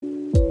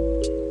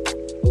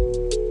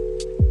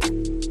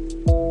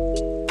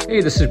Hey,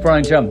 this is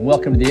Brian Jump.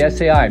 Welcome to the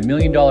SAI $1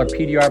 Million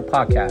PDR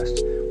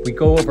podcast. We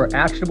go over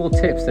actionable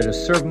tips that have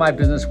served my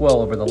business well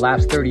over the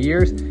last 30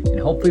 years, and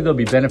hopefully they'll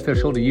be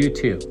beneficial to you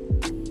too.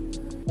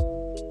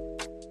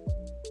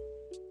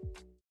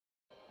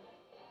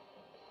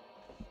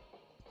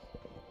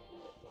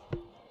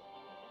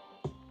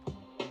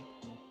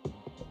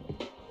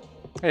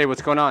 Hey,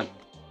 what's going on?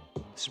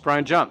 This is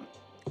Brian Jump.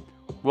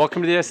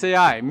 Welcome to the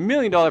SAI $1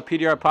 Million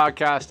PDR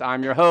podcast.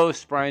 I'm your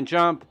host, Brian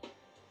Jump.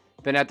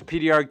 Been at the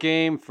PDR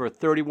game for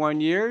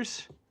 31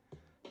 years.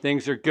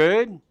 Things are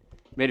good.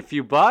 Made a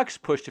few bucks,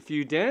 pushed a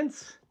few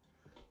dents,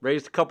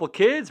 raised a couple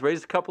kids,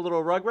 raised a couple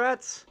little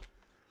rugrats.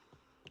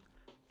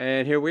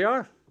 And here we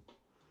are.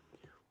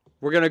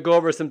 We're going to go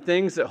over some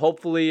things that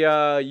hopefully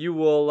you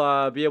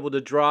will be able to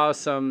draw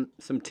some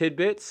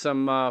tidbits,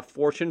 some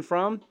fortune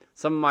from.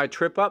 Some of my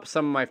trip ups,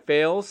 some of my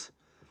fails,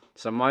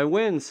 some of my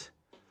wins.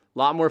 A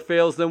lot more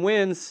fails than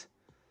wins.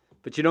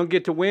 But you don't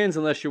get to wins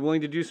unless you're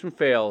willing to do some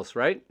fails,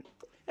 right?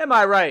 Am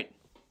I right?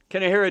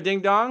 Can I hear a ding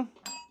dong?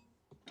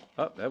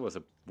 Oh, that was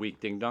a weak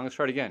ding dong. Let's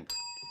try it again.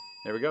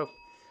 There we go.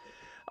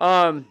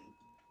 So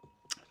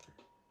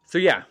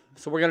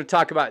we're going to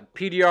talk about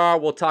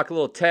PDR. We'll talk a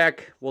little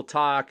tech. We'll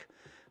talk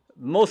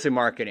mostly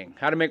marketing.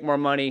 How to make more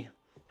money.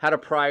 How to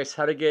price.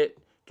 How to get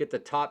the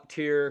top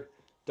tier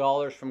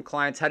dollars from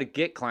clients. How to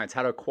get clients.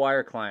 How to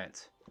acquire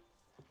clients.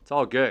 It's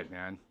all good,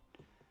 man.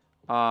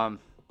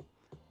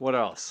 What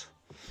else?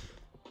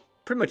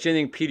 Pretty much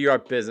anything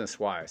PDR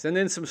business-wise. And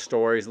then some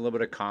stories, a little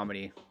bit of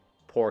comedy,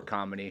 poor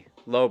comedy,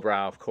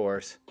 lowbrow, of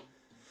course.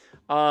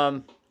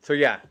 So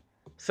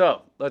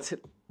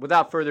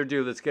without further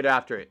ado, let's get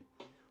after it.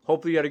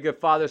 Hopefully you had a good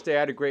Father's Day.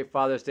 I had a great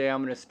Father's Day.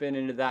 I'm going to spin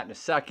into that in a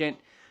second.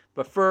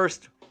 But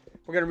first,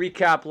 we're going to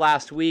recap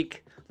last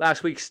week.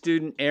 Last week's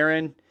student,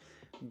 Aaron,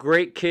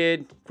 great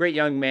kid, great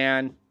young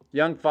man,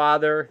 young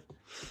father.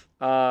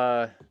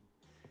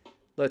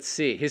 Let's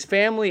see. His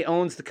family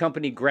owns the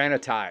company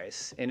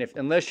Granitize. And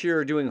unless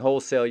you're doing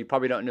wholesale, you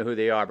probably don't know who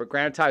they are. But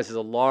Granitize is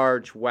a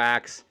large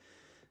wax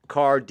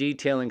car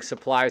detailing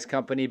supplies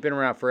company. Been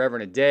around forever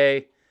and a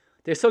day.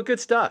 They sell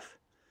good stuff.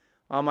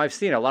 I've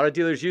seen a lot of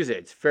dealers use it.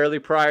 It's fairly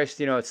priced.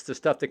 You know, it's the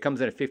stuff that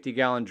comes in a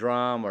 50-gallon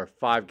drum or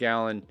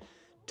 5-gallon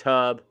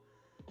tub.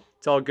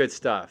 It's all good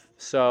stuff.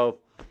 So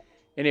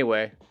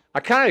anyway,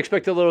 I kind of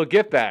expected a little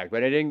gift bag,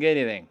 but I didn't get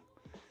anything.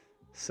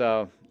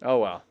 So, oh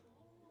well.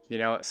 You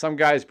know, some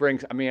guys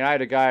I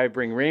had a guy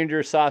bring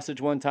reindeer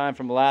sausage one time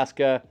from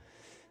Alaska.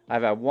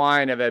 I've had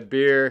wine, I've had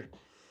beer.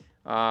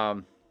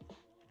 But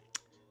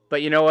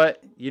you know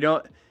what?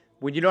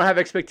 When you don't have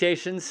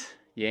expectations,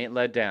 you ain't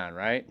let down,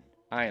 right?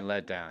 I ain't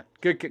let down.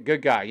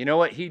 Good guy. You know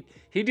what? He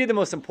did the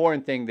most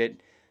important thing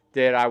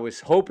that I was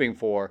hoping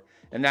for,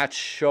 and that's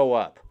show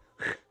up.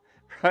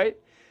 Right?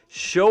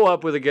 Show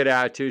up with a good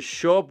attitude,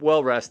 show up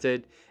well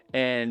rested,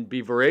 and be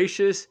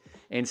voracious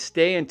and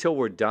stay until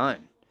we're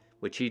done,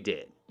 which he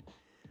did.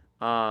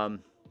 Man,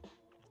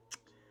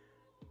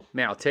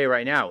 I'll tell you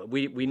right now,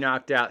 we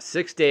knocked out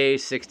 6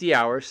 days, 60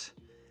 hours,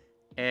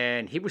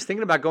 and he was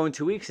thinking about going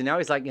 2 weeks, and now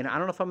he's like, I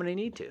don't know if I'm going to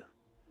need to.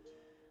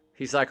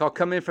 He's like, I'll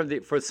come in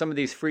for some of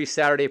these free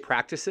Saturday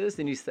practices,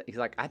 and he's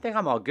like, I think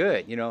I'm all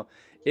good. You know,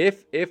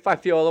 if I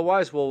feel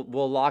otherwise,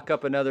 we'll lock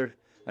up another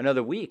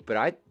week, but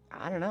I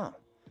don't know.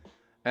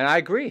 And I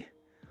agree.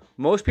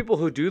 Most people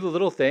who do the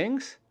little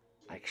things,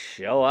 like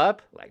show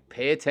up, like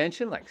pay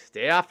attention, like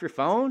stay off your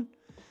phone,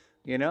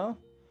 you know.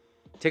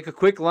 Take a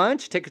quick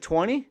lunch, take a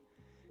 20,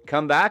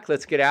 come back,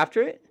 let's get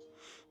after it.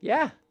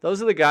 Yeah,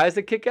 those are the guys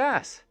that kick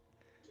ass.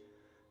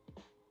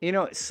 You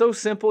know, it's so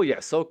simple,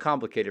 yet so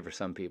complicated for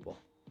some people.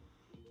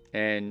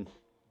 And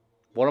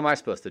what am I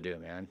supposed to do,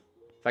 man?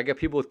 If I get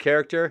people with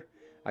character,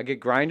 I get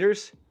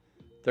grinders,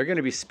 they're going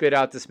to be spit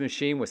out this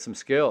machine with some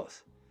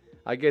skills.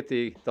 I get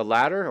the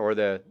latter or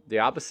the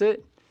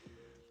opposite,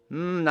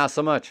 not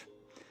so much.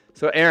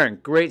 So Aaron,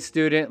 great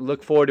student.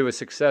 Look forward to a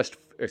success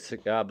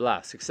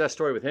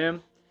story with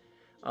him.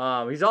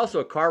 He's also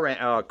a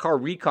car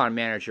recon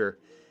manager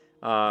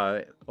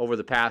over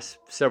the past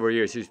several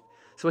years.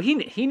 So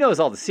he knows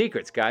all the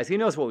secrets, guys. He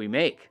knows what we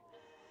make.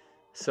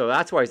 So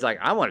that's why he's like,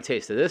 I want a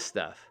taste of this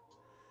stuff.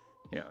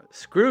 You know,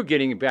 screw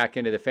getting back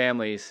into the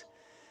family's,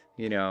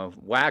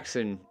 wax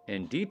and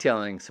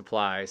detailing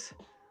supplies.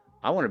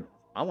 I want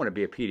to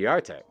be a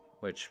PDR tech,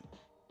 which,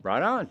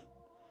 right on.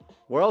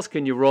 Where else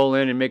can you roll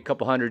in and make a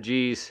couple hundred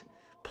G's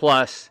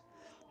plus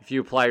if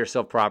you apply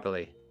yourself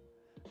properly?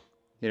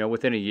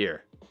 Within a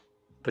year,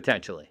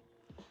 potentially.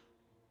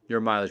 Your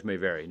mileage may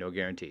vary, no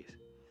guarantees.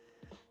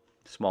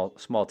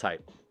 Small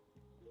type.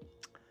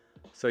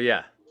 So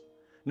yeah,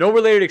 no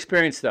related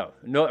experience though.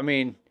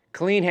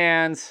 Clean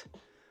hands,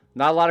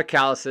 not a lot of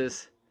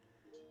calluses,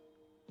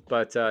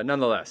 but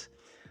nonetheless.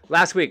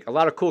 Last week, a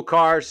lot of cool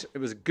cars. It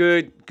was a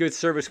good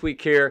service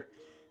week here.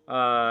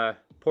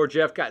 Poor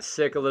Jeff got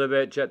sick a little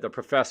bit, the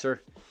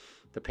professor.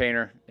 The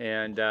painter,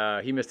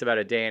 and he missed about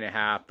a day and a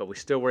half, but we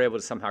still were able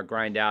to somehow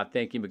grind out.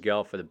 Thank you,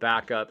 Miguel, for the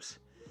backups.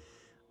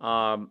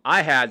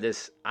 I had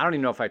this, I don't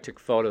even know if I took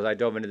photos. I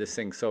dove into this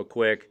thing so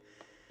quick.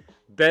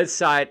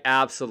 Bedside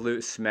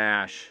absolute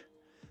smash.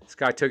 This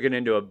guy took it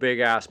into a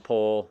big-ass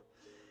pole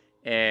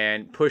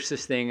and pushed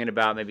this thing in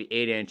about maybe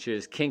 8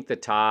 inches, kinked the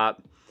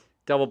top,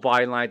 double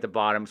body line at the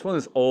bottom. It's one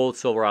of those old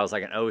Silverados,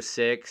 like an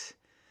 '06,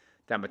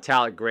 that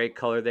metallic gray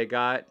color they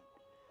got.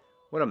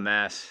 What a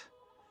mess.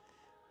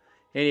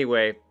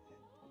 Anyway,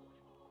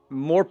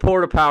 more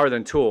Porta Power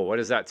than Tool. What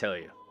does that tell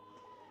you?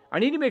 I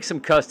need to make some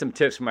custom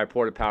tips for my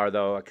Porta Power,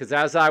 though, because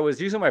as I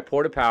was using my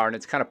Porta Power and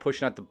it's kind of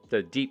pushing out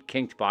the deep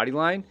kinked body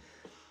line,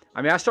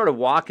 I mean, I started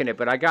walking it,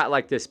 but I got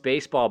like this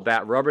baseball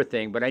bat rubber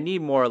thing, but I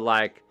need more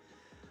like,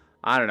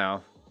 I don't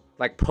know,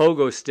 like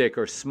pogo stick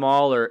or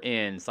smaller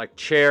ends, like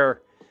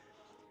chair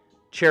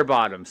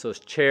bottoms,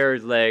 those chair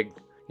leg,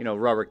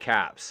 rubber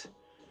caps,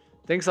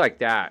 things like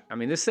that. I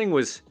mean, this thing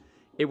was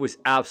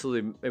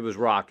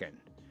rocking.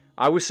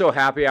 I was so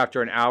happy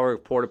after an hour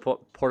of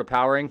porta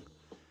powering.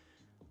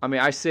 I mean,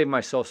 I saved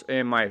myself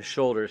and my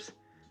shoulders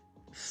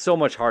so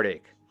much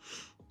heartache.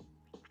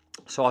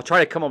 So I'll try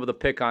to come up with a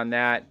pick on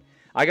that.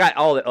 I got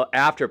all the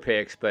after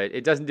pics, but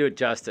it doesn't do it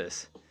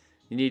justice.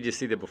 You need to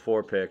see the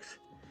before pics.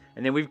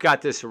 And then we've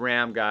got this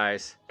Ram,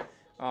 guys.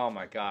 Oh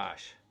my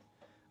gosh.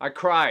 I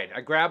cried.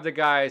 I grabbed the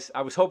guys.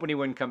 I was hoping he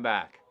wouldn't come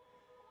back.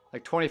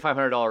 Like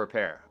 $2,500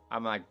 repair.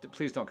 I'm like,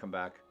 please don't come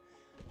back.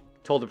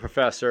 Told the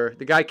professor.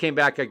 The guy came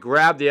back. I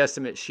grabbed the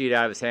estimate sheet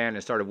out of his hand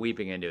and started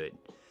weeping into it.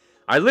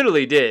 I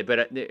literally did,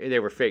 but they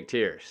were fake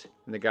tears.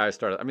 And the guys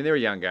started, I mean, they were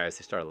young guys.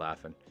 They started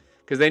laughing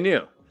because they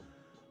knew.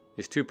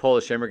 These two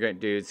Polish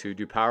immigrant dudes who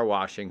do power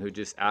washing, who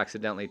just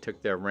accidentally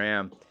took their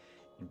Ram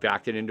and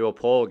backed it into a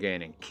pole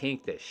again and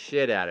kinked the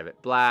shit out of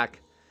it. Black.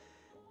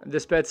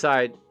 This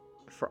bedside,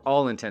 for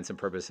all intents and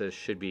purposes,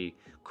 should be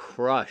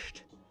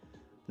crushed.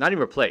 Not even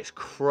replaced,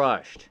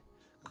 crushed.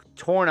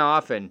 Torn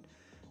off and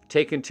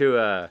taken to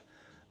a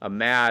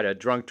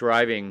drunk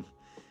driving,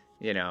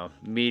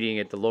 meeting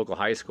at the local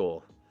high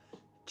school.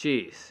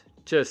 Jeez,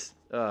 just,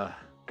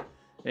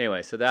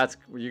 anyway, so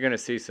you're going to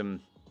see some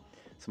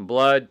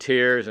blood,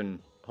 tears, and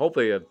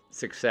hopefully a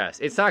success.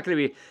 It's not going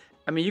to be,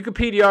 I mean, you can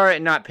PDR it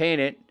and not paint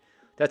it.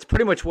 That's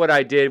pretty much what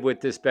I did with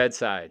this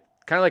bedside.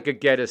 Kind of like a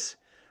Geddes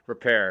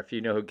repair, if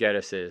you know who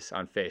Geddes is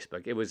on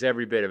Facebook. It was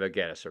every bit of a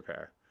Geddes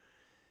repair.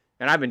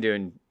 And I've been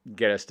doing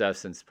Geddes stuff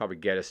since probably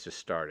Geddes just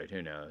started.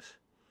 Who knows?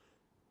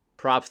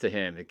 Props to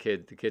him. The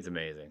kid's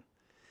amazing.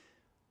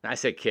 I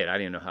say kid. I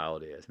don't even know how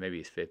old he is. Maybe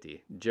he's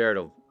 50. Jared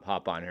will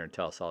hop on here and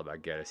tell us all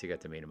about Geddes. He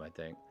got to meet him, I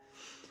think.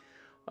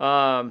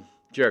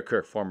 Jared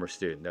Kirk, former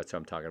student. That's what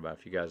I'm talking about.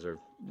 If you guys are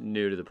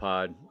new to the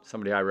pod,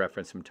 somebody I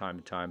reference from time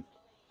to time.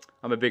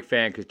 I'm a big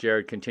fan because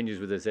Jared continues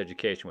with his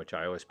education, which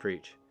I always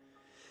preach.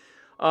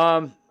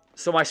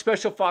 So my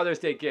special Father's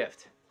Day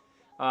gift.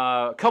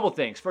 A couple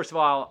things. First of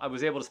all, I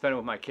was able to spend it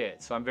with my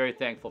kids, so I'm very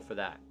thankful for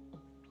that.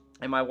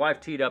 And my wife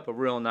teed up a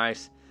real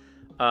nice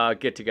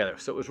get-together,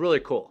 so it was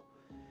really cool.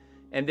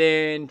 And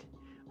then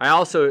I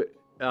also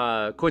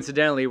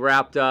coincidentally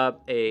wrapped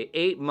up a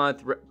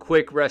 8-month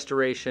quick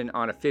restoration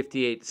on a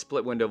 58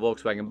 split-window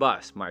Volkswagen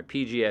bus, my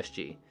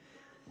PGSG,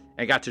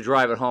 and got to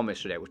drive it home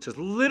yesterday, which is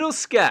a little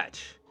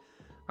sketch.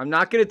 I'm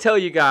not going to tell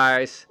you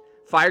guys.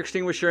 Fire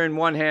extinguisher in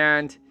one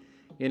hand,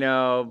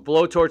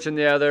 blowtorch in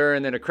the other,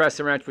 and then a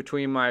crescent wrench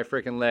between my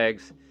freaking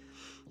legs.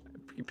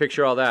 You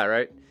picture all that,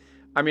 right?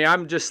 I mean,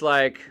 I'm just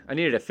like, I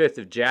needed a fifth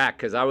of Jack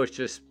because I was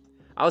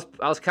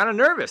kind of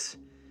nervous.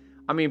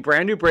 I mean,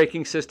 brand new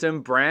braking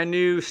system, brand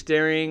new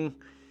steering,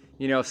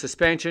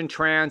 suspension,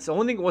 trans. The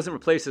only thing that wasn't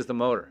replaced is the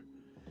motor.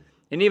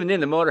 And even then,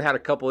 the motor had a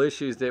couple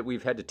issues that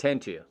we've had to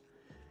tend to.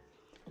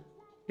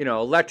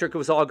 Electric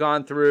was all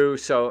gone through.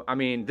 So, I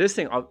mean, this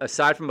thing,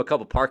 aside from a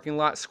couple parking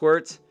lot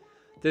squirts,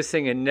 this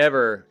thing had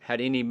never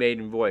had any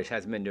maiden voyage.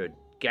 Hasn't been to a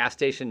gas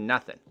station,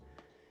 nothing.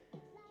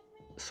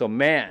 So,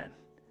 man,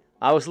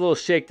 I was a little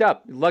shaked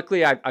up.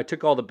 Luckily, I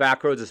took all the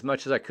back roads as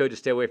much as I could to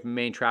stay away from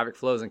main traffic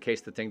flows in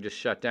case the thing just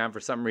shut down for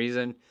some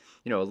reason.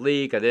 A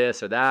leak or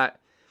this or that.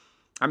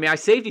 I mean, I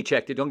safety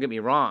checked it, don't get me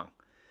wrong.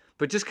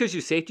 But just because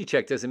you safety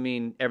check doesn't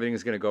mean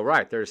everything's going to go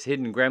right. There's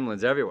hidden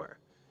gremlins everywhere.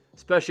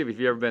 Especially if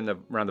you've ever been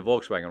around the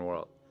Volkswagen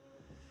world.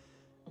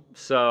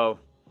 So,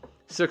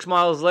 6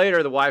 miles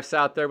later, the wife's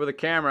out there with a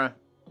camera.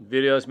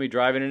 Videos me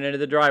driving it into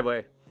the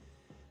driveway.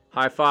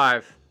 High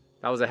five.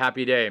 That was a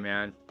happy day,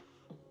 man.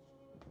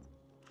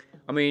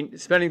 I mean,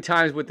 spending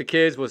time with the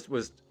kids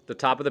was the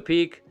top of the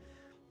peak.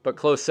 But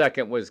close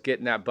second was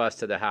getting that bus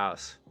to the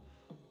house.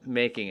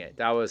 Making it.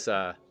 That was,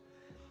 I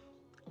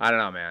don't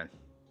know, man.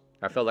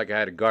 I felt like I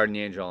had a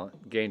guardian angel,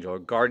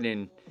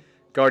 guardian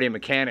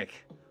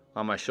mechanic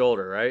on my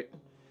shoulder, right?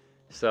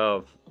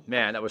 So,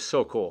 man, that was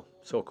so cool.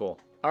 So cool.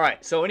 All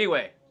right. So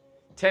anyway,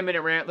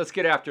 10-minute rant. Let's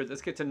get after it.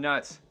 Let's get to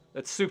nuts.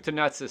 Let's soup to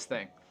nuts this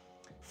thing.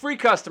 Free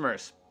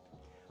customers.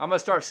 I'm going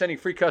to start sending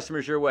free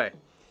customers your way.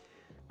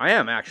 I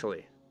am,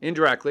 actually.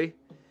 Indirectly.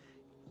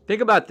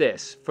 Think about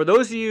this. For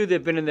those of you that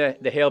have been in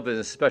the hail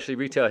business, especially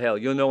retail hail,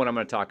 you'll know what I'm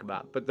going to talk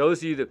about. But those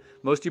of you that,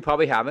 most of you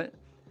probably haven't.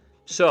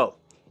 So,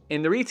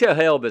 in the retail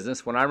hail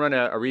business, when I run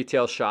a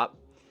retail shop,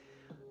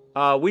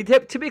 we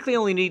typically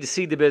only need to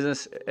seed the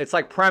business. It's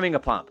like priming a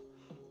pump,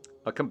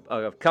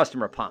 a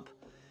customer pump.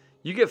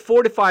 You get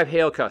 4 to 5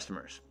 hail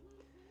customers.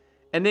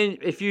 And then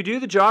if you do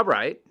the job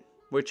right,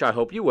 which I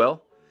hope you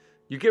will,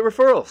 you get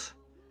referrals.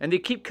 And they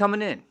keep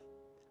coming in.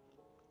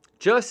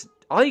 Just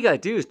all you got to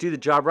do is do the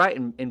job right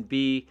and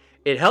be,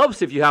 it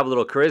helps if you have a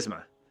little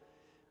charisma.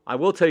 I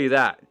will tell you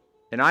that.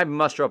 And I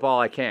muster up all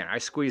I can. I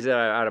squeeze it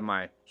out of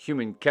my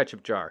human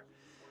ketchup jar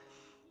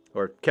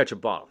or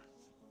ketchup bottle.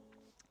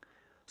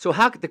 So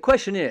the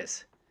question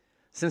is,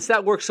 since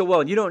that works so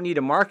well, and you don't need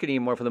to market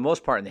anymore for the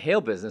most part in the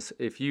hail business,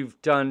 if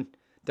you've done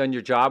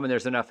your job and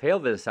there's enough hail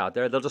business out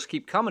there, they'll just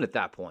keep coming at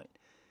that point.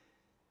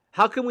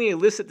 How can we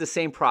elicit the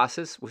same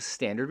process with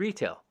standard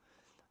retail?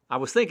 I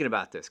was thinking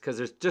about this because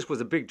there just was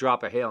a big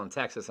drop of hail in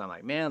Texas. I'm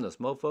like, man, those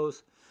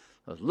mofos,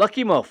 those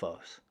lucky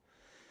mofos.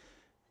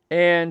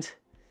 And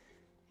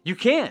you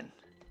can.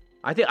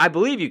 I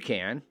believe you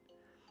can,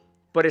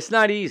 but it's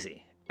not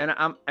easy. And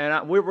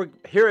we're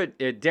here at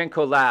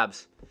Denko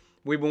Labs.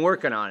 We've been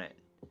working on it,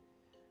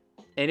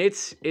 and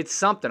it's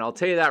something. I'll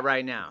tell you that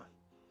right now.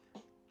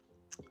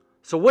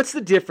 So what's the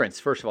difference?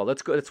 First of all,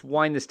 let's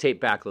wind this tape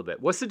back a little bit.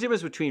 What's the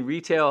difference between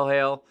retail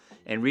hail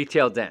and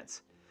retail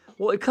dents?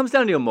 Well, it comes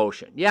down to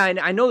emotion. Yeah,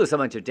 I know there's a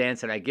bunch of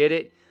dents, and I get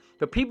it,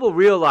 but people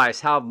realize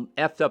how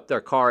effed up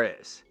their car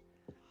is.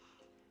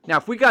 Now,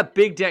 if we got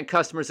big dent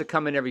customers that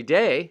come in every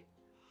day,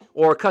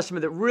 or a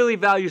customer that really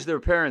values the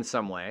repair in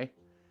some way,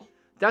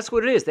 that's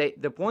what it is.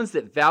 The ones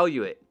that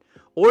value it,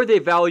 or they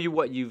value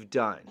what you've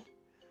done.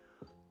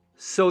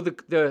 So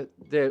the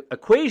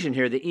equation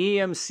here, the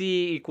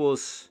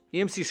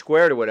EMC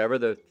squared or whatever,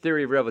 the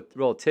theory of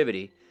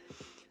relativity,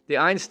 the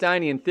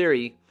Einsteinian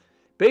theory,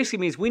 basically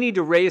means we need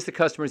to raise the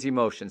customer's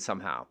emotion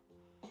somehow,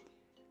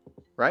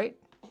 right?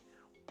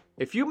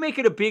 If you make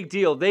it a big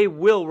deal, they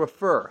will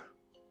refer.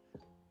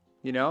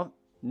 You know,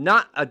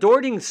 not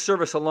adoring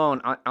service alone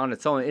on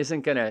its own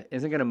isn't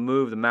gonna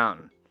move the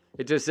mountain.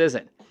 It just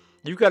isn't.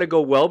 You've got to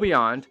go well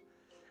beyond,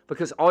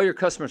 because all your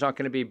customers aren't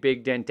going to be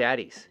big dent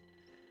daddies.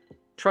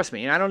 Trust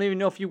me, and I don't even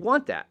know if you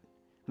want that.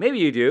 Maybe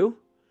you do.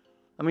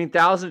 I mean,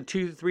 $1,000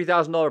 to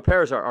 $3,000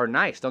 repairs are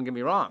nice. Don't get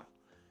me wrong.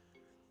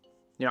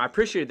 You know, I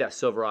appreciated that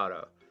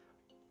Silverado.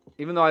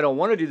 Even though I don't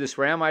want to do this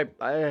Ram, I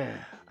don't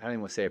even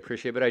want to say I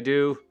appreciate it, but I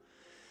do.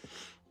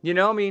 You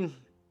know, I mean,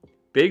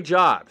 big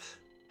jobs.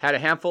 Had a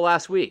handful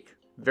last week.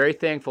 Very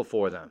thankful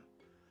for them.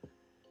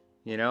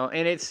 You know,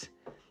 and it's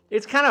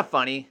kind of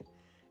funny.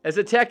 As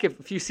a tech,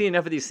 if you see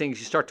enough of these things,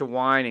 you start to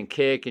whine and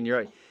kick, and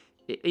you're,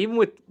 even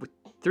with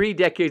 3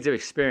 decades of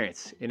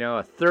experience, you know,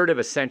 a third of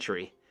a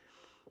century,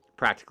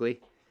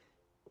 practically,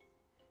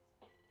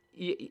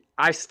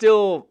 I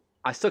still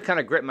kind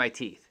of grit my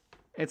teeth.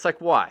 It's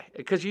like, why?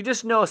 Because you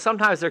just know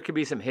sometimes there could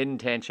be some hidden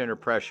tension or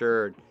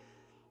pressure,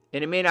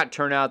 and it may not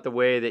turn out the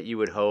way that you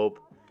would hope.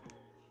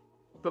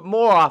 But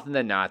more often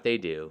than not, they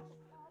do,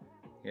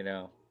 you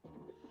know.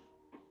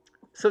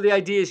 So the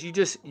idea is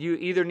you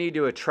either need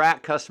to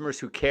attract customers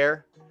who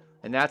care,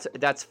 and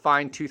that's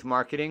fine-tooth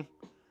marketing,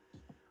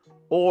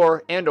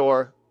 or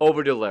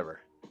over-deliver.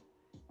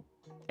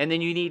 And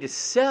then you need to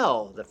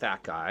sell the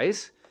fat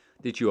guys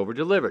that you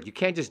over-delivered. You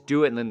can't just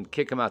do it and then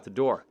kick them out the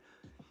door.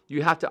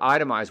 You have to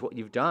itemize what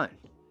you've done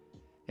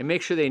and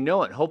make sure they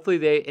know it.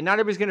 Hopefully and not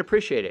everybody's going to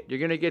appreciate it. You're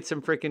going to get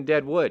some freaking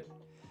dead wood.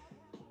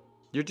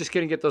 You're just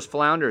going to get those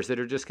flounders that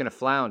are just going to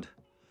flound.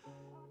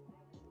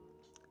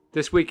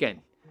 This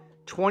weekend,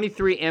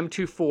 23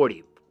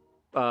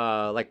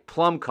 M240, like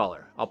plum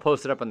color. I'll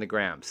post it up on the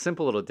gram.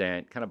 Simple little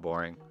dent, kind of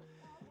boring.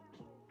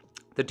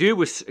 The dude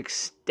was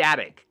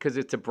ecstatic because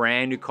it's a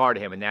brand new car to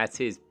him, and that's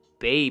his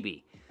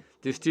baby.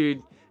 This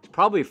dude is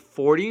probably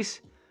 40s.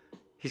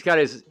 He's got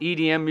his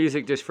EDM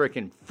music just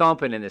freaking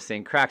thumping in this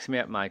thing. Cracks me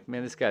up. I'm like,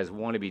 man, this guy's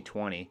wannabe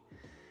 20.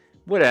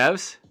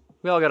 Whatevs.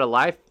 We all got a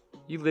life.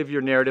 You live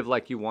your narrative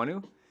like you want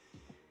to.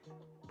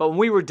 But when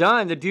we were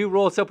done, the dude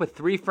rolls up with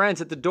 3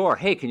 friends at the door.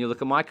 Hey, can you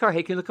look at my car?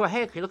 Hey, can you look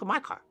at my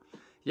car?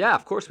 Yeah,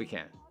 of course we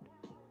can.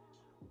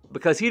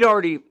 Because he'd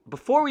already,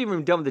 before we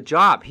even done the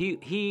job,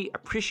 he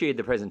appreciated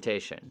the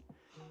presentation.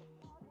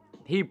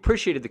 He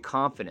appreciated the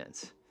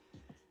confidence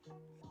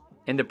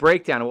and the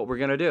breakdown of what we're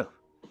going to do.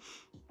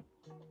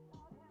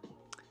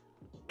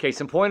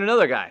 Case in point,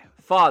 another guy,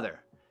 father,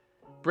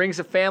 brings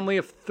a family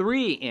of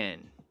 3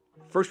 in.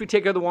 First we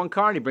take care of the one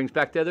car and he brings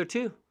back the other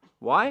 2.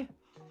 Why?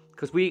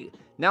 Because we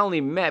not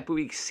only met, but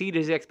we exceeded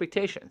his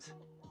expectations.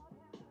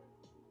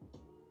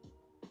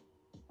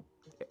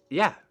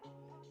 Yeah,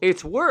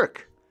 it's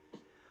work.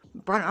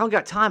 Brian, I don't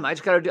got time. I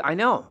just got to do, I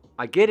know,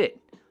 I get it.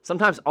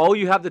 Sometimes all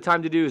you have the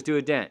time to do is do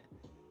a dent.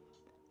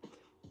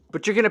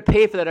 But you're going to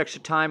pay for that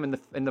extra time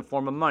in the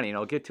form of money, and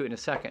I'll get to it in a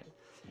second.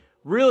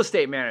 Real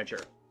estate manager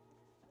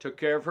took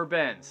care of her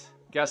Benz.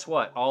 Guess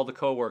what? All the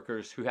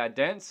coworkers who had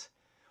dents,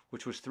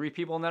 which was 3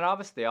 people in that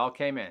office, they all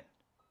came in.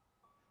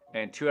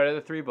 And 2 out of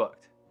the 3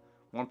 booked.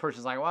 One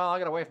person's like, well, I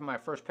got to wait for my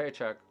first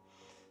paycheck.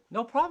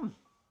 No problem.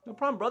 No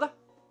problem, brother.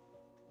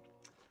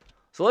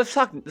 So let's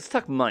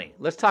talk money.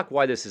 Let's talk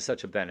why this is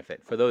such a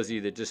benefit for those of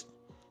you that just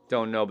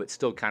don't know but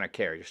still kind of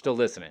care. You're still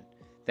listening.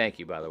 Thank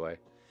you, by the way.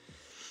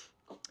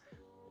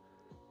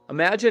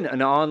 Imagine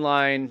an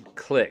online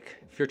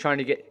click. If you're trying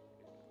to get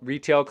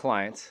retail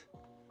clients,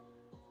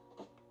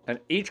 And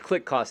each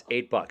click costs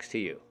 $8 to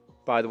you.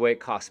 By the way, it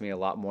costs me a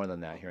lot more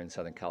than that here in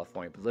Southern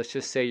California. But let's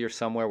just say you're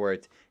somewhere where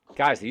it's,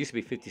 guys, it used to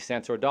be 50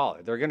 cents or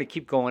 $1. They're going to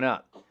keep going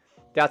up.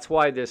 That's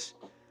why this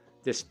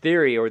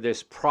theory, or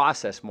this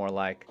process more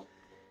like,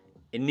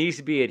 it needs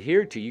to be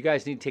adhered to. You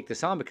guys need to take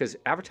this on, because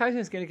advertising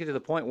is going to get to the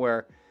point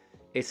where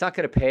it's not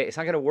going to pay. It's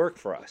not going to work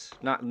for us.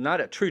 Not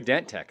a true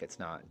dent tech. It's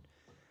not.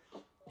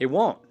 It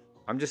won't.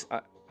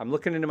 I'm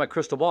looking into my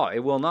crystal ball. It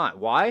will not.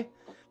 Why?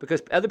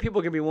 Because other people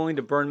are going to be willing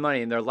to burn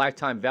money, and their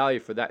lifetime value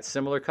for that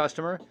similar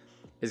customer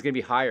is going to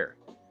be higher.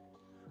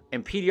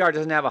 And PDR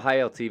doesn't have a high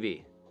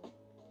LTV.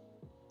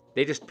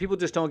 People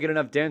just don't get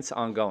enough dents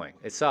ongoing.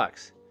 It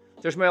sucks.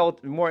 There's more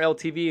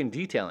LTV in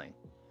detailing.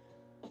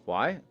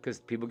 Why? Because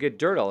people get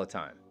dirt all the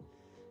time.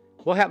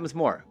 What happens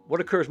more?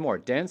 What occurs more?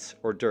 Dents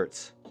or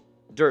dirts?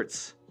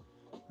 Dirts.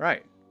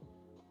 Right.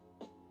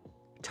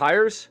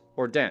 Tires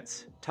or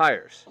dents?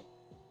 Tires.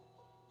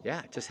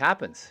 Yeah, it just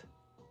happens.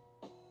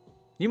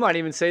 You might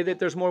even say that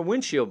there's more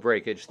windshield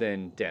breakage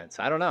than dents.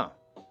 I don't know.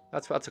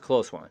 That's a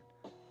close one.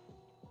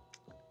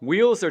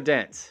 Wheels or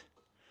dents?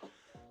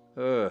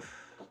 Ugh.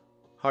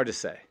 Hard to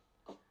say.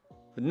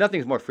 But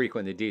nothing's more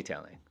frequent than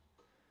detailing.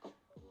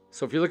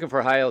 So if you're looking for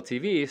a high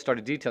LTV, start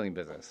a detailing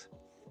business,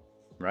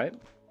 right?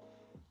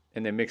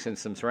 And then mix in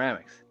some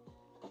ceramics.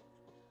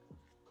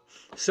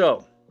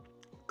 So,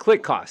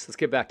 click cost. Let's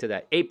get back to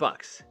that.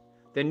 $8.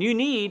 Then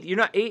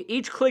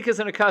each click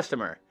isn't a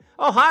customer.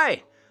 Oh,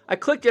 hi. I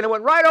clicked it and it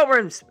went right over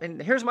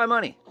and here's my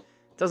money.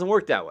 It doesn't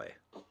work that way.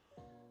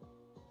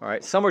 All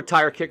right. Some are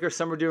tire kickers.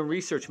 Some are doing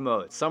research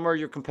mode. Some are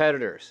your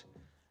competitors.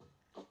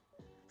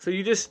 So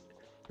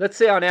let's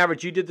say on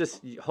average you did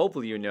this,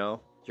 hopefully you know,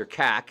 your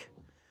CAC,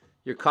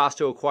 your cost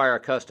to acquire a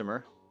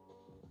customer,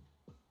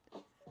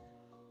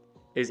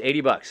 is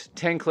 $80.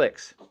 10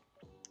 clicks.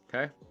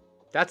 Okay?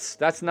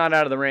 That's not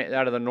out of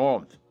the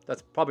norm.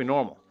 That's probably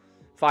normal.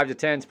 5 to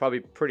 10 is probably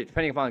pretty,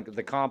 depending upon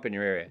the comp in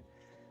your area.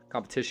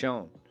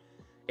 Competition.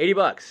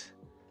 $80.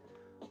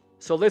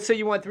 So let's say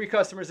you want 3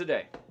 customers a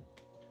day.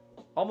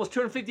 Almost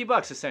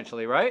 $250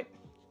 essentially, right?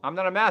 I'm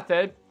not a math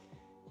head.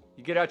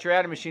 You get out your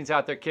adding machines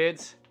out there,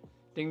 kids.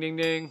 Ding, ding,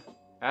 ding.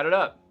 Add it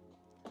up.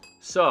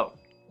 So,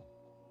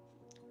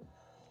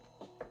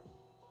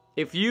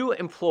 if you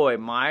employ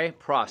my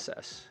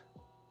process,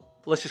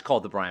 let's just call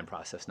it the Brian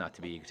process, not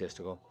to be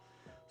egotistical.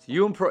 So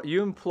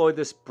you employ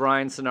this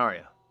Brian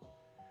scenario.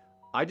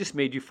 I just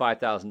made you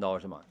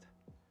 $5,000 a month.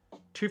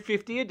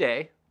 $250 a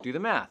day. Do the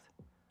math.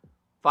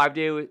 5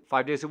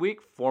 days a week,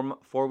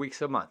 4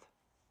 weeks a month.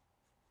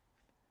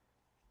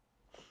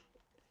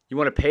 You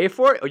want to pay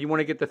for it, or you want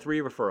to get the 3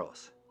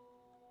 referrals?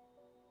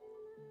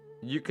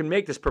 You can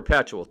make this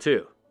perpetual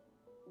too.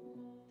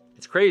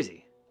 It's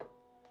crazy.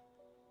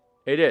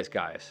 It is,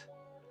 guys.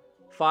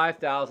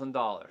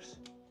 $5,000.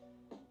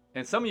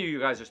 And some of you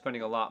guys are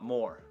spending a lot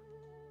more.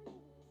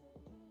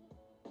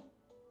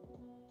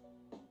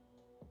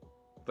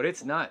 But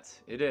it's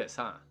nuts. It is,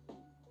 huh?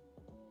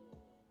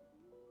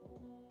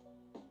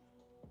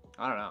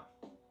 I don't know.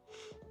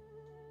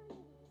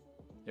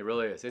 It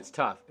really is. It's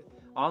tough.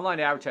 Online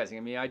advertising,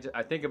 I mean,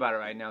 I think about it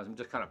right now. I'm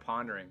just kind of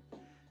pondering.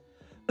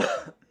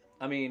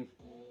 I mean,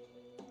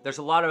 there's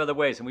a lot of other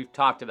ways, and we've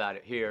talked about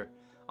it here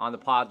on the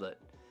Podlet.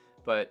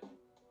 But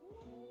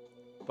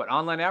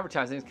online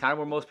advertising is kind of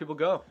where most people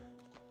go.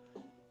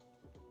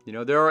 You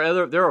know, there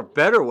are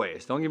better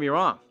ways. Don't get me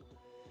wrong.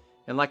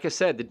 And like I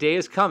said, the day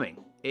is coming.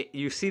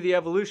 You see the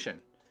evolution.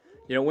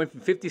 You know, it went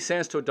from 50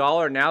 cents to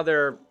 $1. Now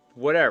they're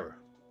whatever.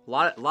 A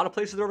lot of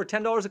places are over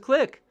 $10 a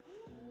click.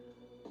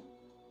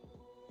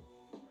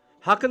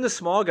 How can the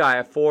small guy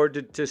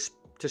afford to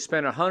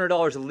spend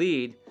 $100 a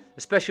lead,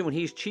 especially when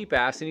he's cheap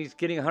ass and he's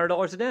getting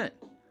 $100 a dent?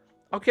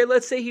 Okay,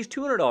 let's say he's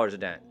 $200 a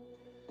dent.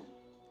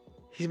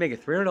 He's making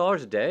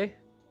 $300 a day?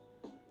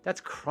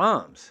 That's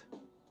crumbs.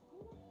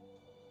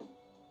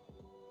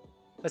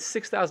 That's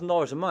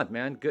 $6,000 a month,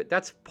 man. Good.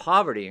 That's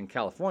poverty in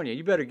California.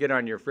 You better get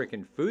on your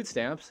freaking food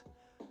stamps.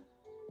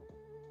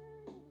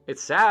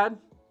 It's sad.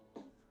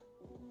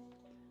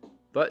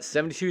 But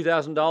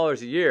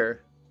 $72,000 a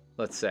year,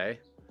 let's say,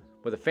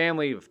 with a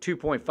family of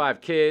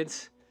 2.5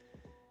 kids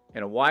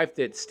and a wife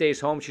that stays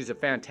home. She's a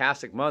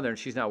fantastic mother and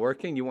she's not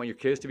working. You want your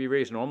kids to be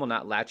raised normal,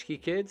 not latchkey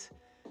kids.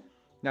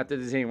 Not that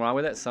there's anything wrong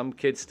with that. Some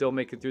kids still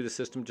make it through the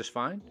system just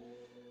fine.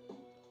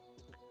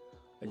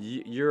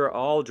 You're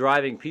all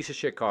driving piece of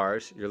shit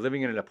cars. You're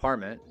living in an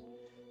apartment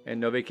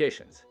and no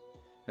vacations.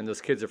 And those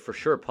kids are for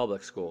sure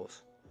public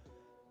schools.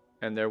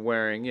 And they're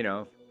wearing,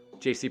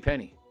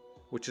 JCPenney,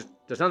 which is,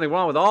 there's nothing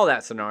wrong with all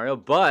that scenario.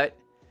 But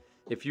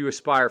if you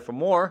aspire for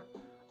more,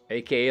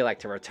 AKA like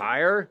to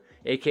retire,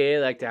 AKA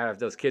like to have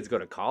those kids go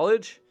to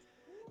college,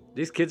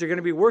 these kids are going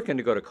to be working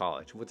to go to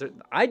college.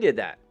 I did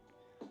that.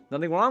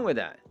 Nothing wrong with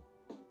that.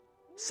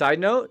 Side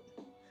note,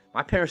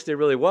 my parents did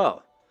really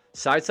well.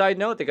 Side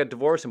note, they got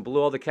divorced and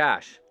blew all the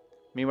cash.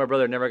 Me and my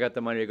brother never got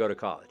the money to go to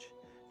college.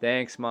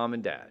 Thanks, Mom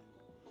and Dad.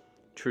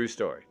 True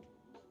story.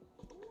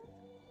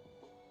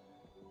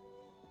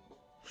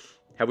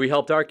 Have we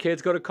helped our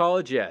kids go to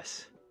college?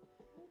 Yes.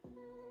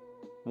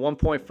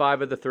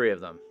 1.5 of the 3 of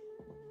them.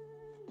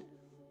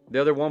 The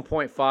other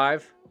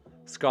 1.5,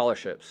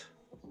 scholarships.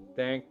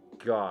 Thank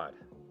God.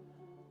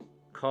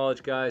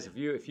 College guys, if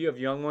you have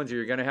young ones or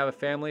you're going to have a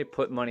family,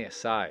 put money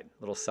aside.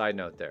 Little side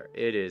note there.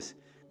 It is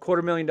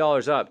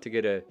 $250,000 up to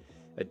get a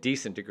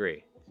decent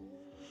degree.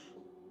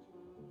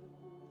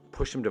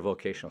 Push them to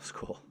vocational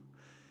school.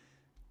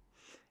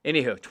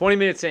 Anywho, 20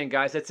 minutes in,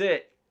 guys. That's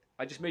it.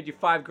 I just made you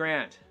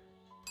 $5,000.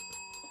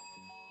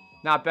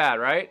 Not bad,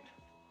 right?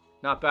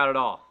 Not bad at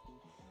all.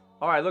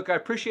 All right, look, I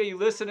appreciate you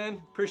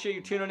listening. Appreciate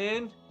you tuning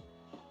in.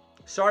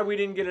 Sorry we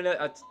didn't get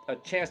a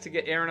chance to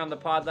get Aaron on the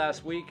pod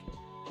last week.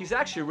 He's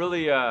actually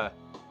really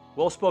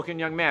well-spoken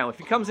young man. If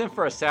he comes in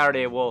for a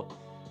Saturday, we'll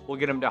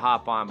get him to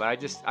hop on. But I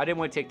didn't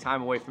want to take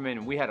time away from him,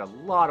 and we had a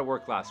lot of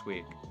work last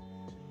week.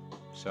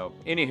 So,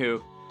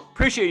 anywho,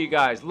 appreciate you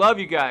guys. Love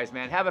you guys,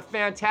 man. Have a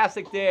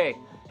fantastic day.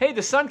 Hey,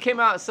 the sun came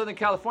out in Southern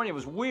California. It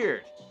was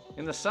weird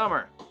in the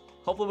summer.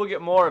 Hopefully we'll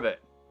get more of it.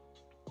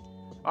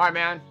 All right,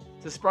 man.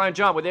 This is Brian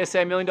John with the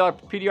SAI $1 Million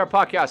PDR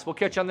Podcast. We'll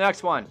catch you on the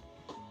next one.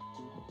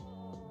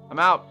 I'm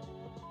out.